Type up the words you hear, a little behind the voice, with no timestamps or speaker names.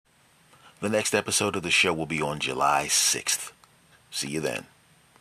The next episode of the show will be on July 6th. See you then.